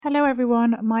Hello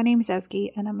everyone, my name is Ezgi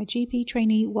and I'm a GP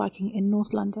trainee working in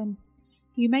North London.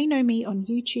 You may know me on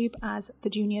YouTube as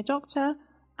The Junior Doctor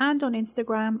and on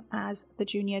Instagram as The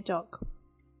Junior Doc.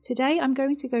 Today I'm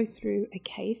going to go through a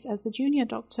case as the Junior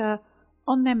Doctor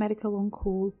on their medical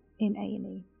on-call in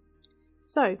A&E.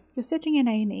 So, you're sitting in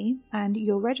A&E and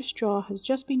your registrar has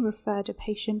just been referred a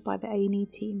patient by the A&E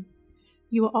team.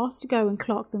 You are asked to go and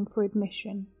clerk them for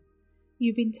admission.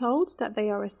 You've been told that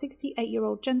they are a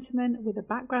 68-year-old gentleman with a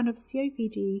background of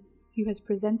COPD who has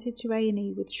presented to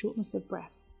A&E with shortness of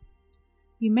breath.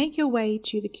 You make your way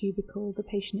to the cubicle the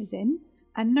patient is in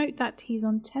and note that he's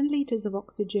on 10 litres of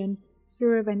oxygen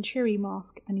through a Venturi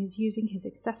mask and is using his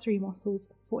accessory muscles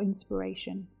for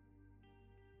inspiration.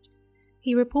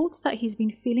 He reports that he's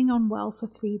been feeling unwell for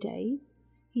 3 days.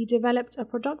 He developed a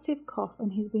productive cough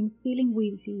and he's been feeling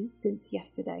wheezy since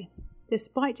yesterday.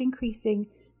 Despite increasing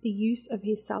the use of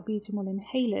his salbutamol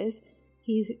inhalers,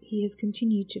 he has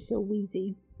continued to feel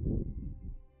wheezy.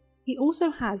 He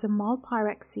also has a mild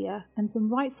pyrexia and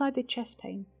some right-sided chest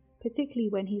pain, particularly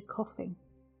when he's coughing.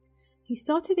 He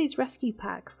started his rescue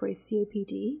pack for his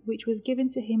COPD, which was given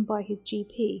to him by his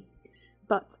GP,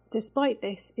 but despite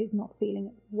this is not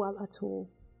feeling well at all.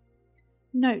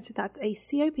 Note that a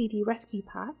COPD rescue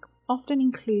pack often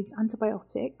includes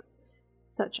antibiotics,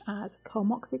 such as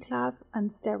Comoxiclav and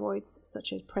steroids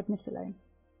such as prednisolone.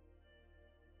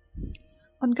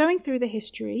 On going through the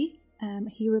history,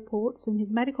 he reports in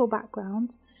his medical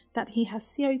background that he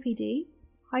has COPD,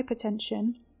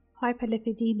 hypertension,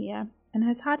 hyperlipidemia, and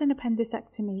has had an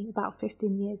appendectomy about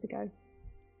 15 years ago.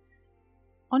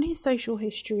 On his social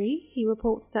history, he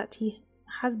reports that he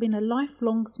has been a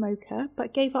lifelong smoker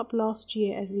but gave up last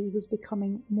year as he was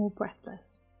becoming more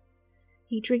breathless.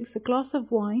 He drinks a glass of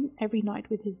wine every night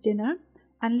with his dinner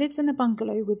and lives in a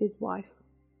bungalow with his wife,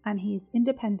 and he is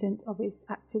independent of his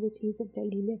activities of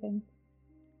daily living.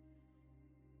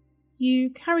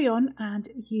 You carry on and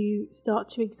you start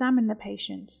to examine the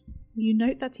patient. You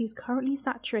note that he's currently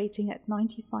saturating at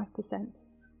 95%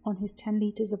 on his 10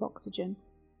 litres of oxygen.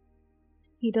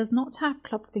 He does not have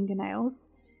club fingernails.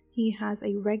 He has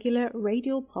a regular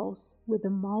radial pulse with a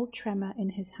mild tremor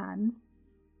in his hands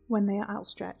when they are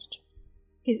outstretched.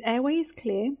 His airway is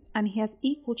clear and he has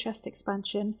equal chest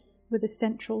expansion with a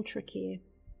central trachea.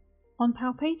 On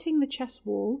palpating the chest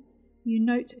wall, you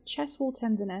note chest wall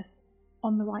tenderness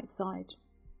on the right side.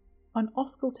 On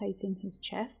auscultating his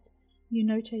chest, you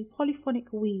note a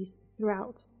polyphonic wheeze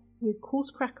throughout with coarse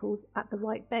crackles at the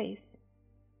right base.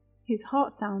 His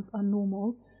heart sounds are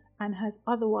normal and has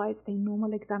otherwise a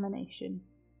normal examination.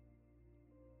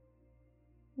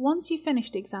 Once you've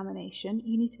finished the examination,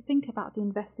 you need to think about the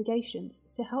investigations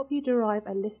to help you derive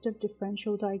a list of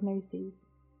differential diagnoses.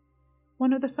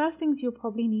 One of the first things you'll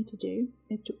probably need to do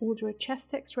is to order a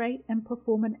chest X-ray and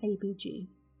perform an ABG.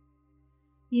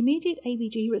 The immediate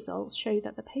ABG results show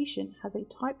that the patient has a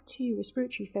type 2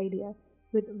 respiratory failure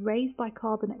with raised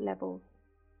bicarbonate levels.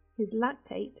 His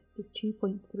lactate is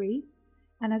 2.3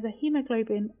 and has a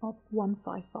hemoglobin of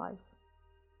 155.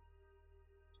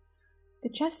 The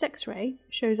chest X-ray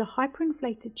shows a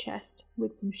hyperinflated chest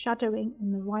with some shadowing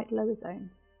in the right lower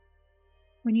zone.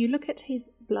 When you look at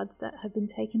his bloods that have been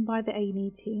taken by the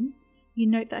A&E team, you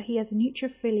note that he has a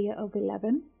neutrophilia of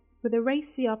 11 with a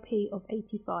raised CRP of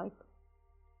 85.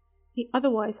 He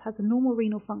otherwise has a normal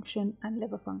renal function and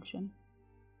liver function.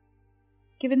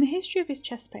 Given the history of his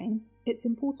chest pain, it's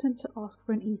important to ask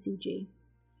for an ECG.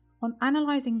 On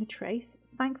analysing the trace,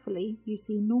 thankfully, you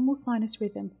see normal sinus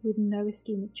rhythm with no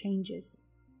ischemic changes.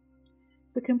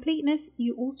 For completeness,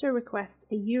 you also request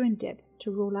a urine dip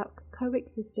to rule out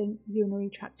coexisting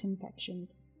urinary tract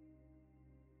infections.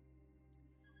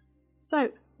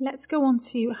 So, let's go on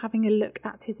to having a look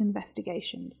at his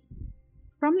investigations.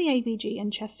 From the ABG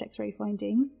and chest X-ray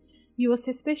findings, you are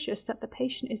suspicious that the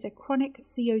patient is a chronic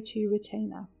CO2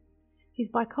 retainer. His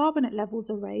bicarbonate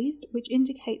levels are raised, which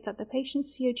indicate that the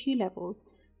patient's CO2 levels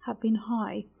have been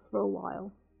high for a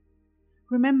while.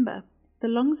 Remember, the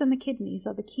lungs and the kidneys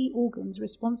are the key organs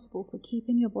responsible for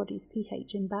keeping your body's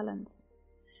pH in balance.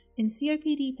 In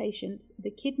COPD patients,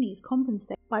 the kidneys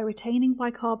compensate by retaining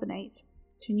bicarbonate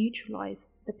to neutralize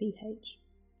the pH.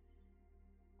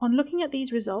 On looking at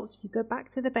these results, you go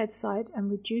back to the bedside and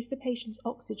reduce the patient's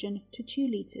oxygen to 2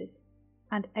 litres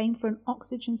and aim for an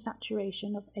oxygen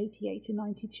saturation of 88 to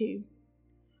 92.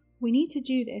 We need to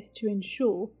do this to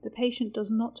ensure the patient does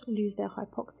not lose their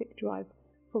hypoxic drive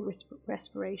for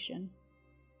respiration.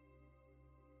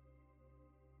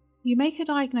 You make a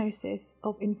diagnosis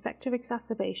of infective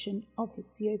exacerbation of his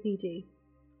COPD.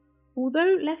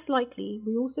 Although less likely,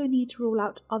 we also need to rule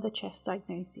out other chest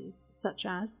diagnoses, such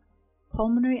as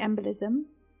pulmonary embolism,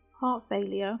 heart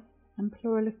failure, and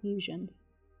pleural effusions.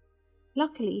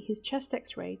 Luckily, his chest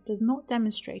X-ray does not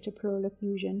demonstrate a pleural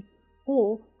effusion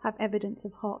or have evidence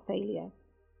of heart failure.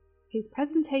 His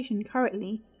presentation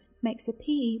currently makes a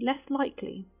PE less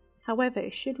likely, however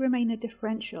it should remain a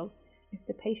differential if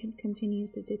the patient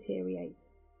continues to deteriorate.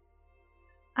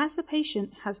 As the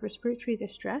patient has respiratory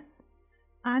distress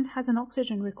and has an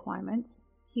oxygen requirement,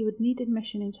 he would need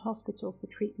admission into hospital for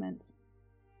treatment.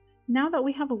 Now that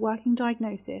we have a working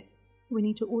diagnosis, we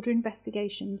need to order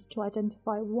investigations to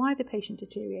identify why the patient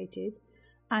deteriorated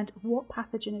and what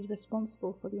pathogen is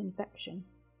responsible for the infection.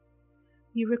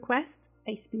 You request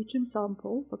a sputum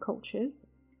sample for cultures,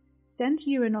 send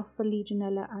urine off for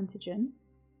Legionella antigen,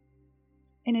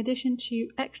 in addition to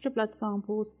extra blood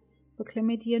samples for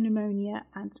chlamydia pneumonia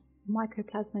and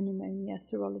mycoplasma pneumonia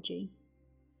serology.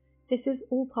 This is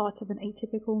all part of an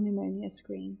atypical pneumonia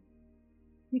screen.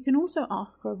 You can also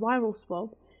ask for a viral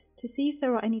swab to see if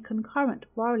there are any concurrent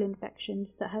viral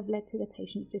infections that have led to the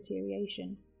patient's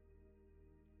deterioration.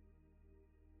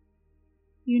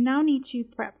 You now need to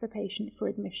prep the patient for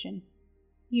admission.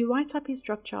 You write up his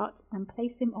drug chart and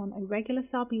place him on a regular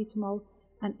salbutamol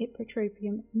and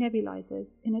ipratropium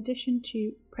nebulizers in addition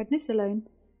to prednisolone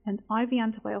and IV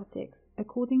antibiotics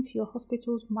according to your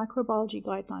hospital's microbiology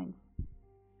guidelines.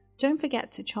 Don't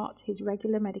forget to chart his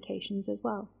regular medications as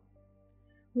well.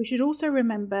 We should also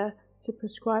remember to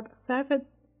prescribe further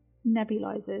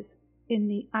nebulizers in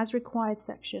the as required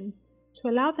section to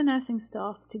allow the nursing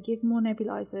staff to give more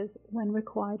nebulizers when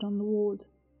required on the ward.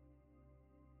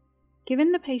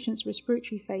 Given the patient's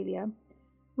respiratory failure,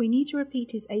 we need to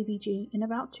repeat his ABG in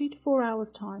about 2 to 4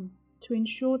 hours' time to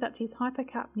ensure that his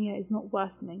hypercapnia is not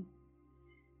worsening.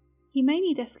 He may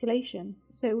need escalation,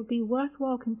 so it would be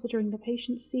worthwhile considering the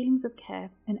patient's ceilings of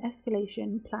care and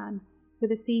escalation plan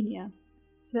with a senior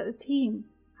so that the team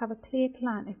have a clear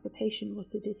plan if the patient was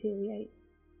to deteriorate.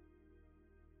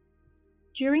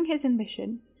 During his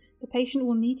admission, the patient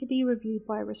will need to be reviewed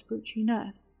by a respiratory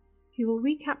nurse who will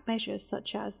recap measures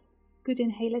such as good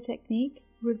inhaler technique,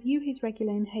 review his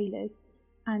regular inhalers,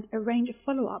 and arrange a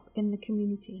follow-up in the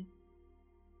community.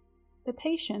 The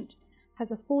patient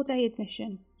has a 4-day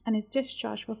admission and is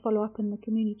discharged for follow-up in the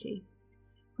community.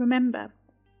 Remember,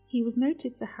 he was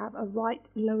noted to have a right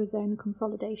lower zone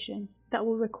consolidation that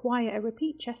will require a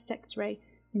repeat chest X-ray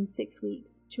in 6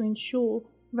 weeks to ensure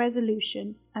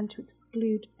resolution and to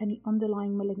exclude any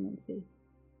underlying malignancy.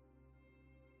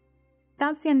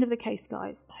 That's the end of the case,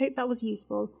 guys. Hope that was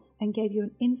useful and gave you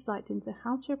an insight into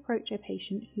how to approach a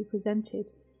patient who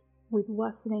presented with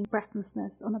worsening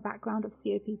breathlessness on a background of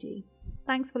COPD.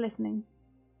 Thanks for listening.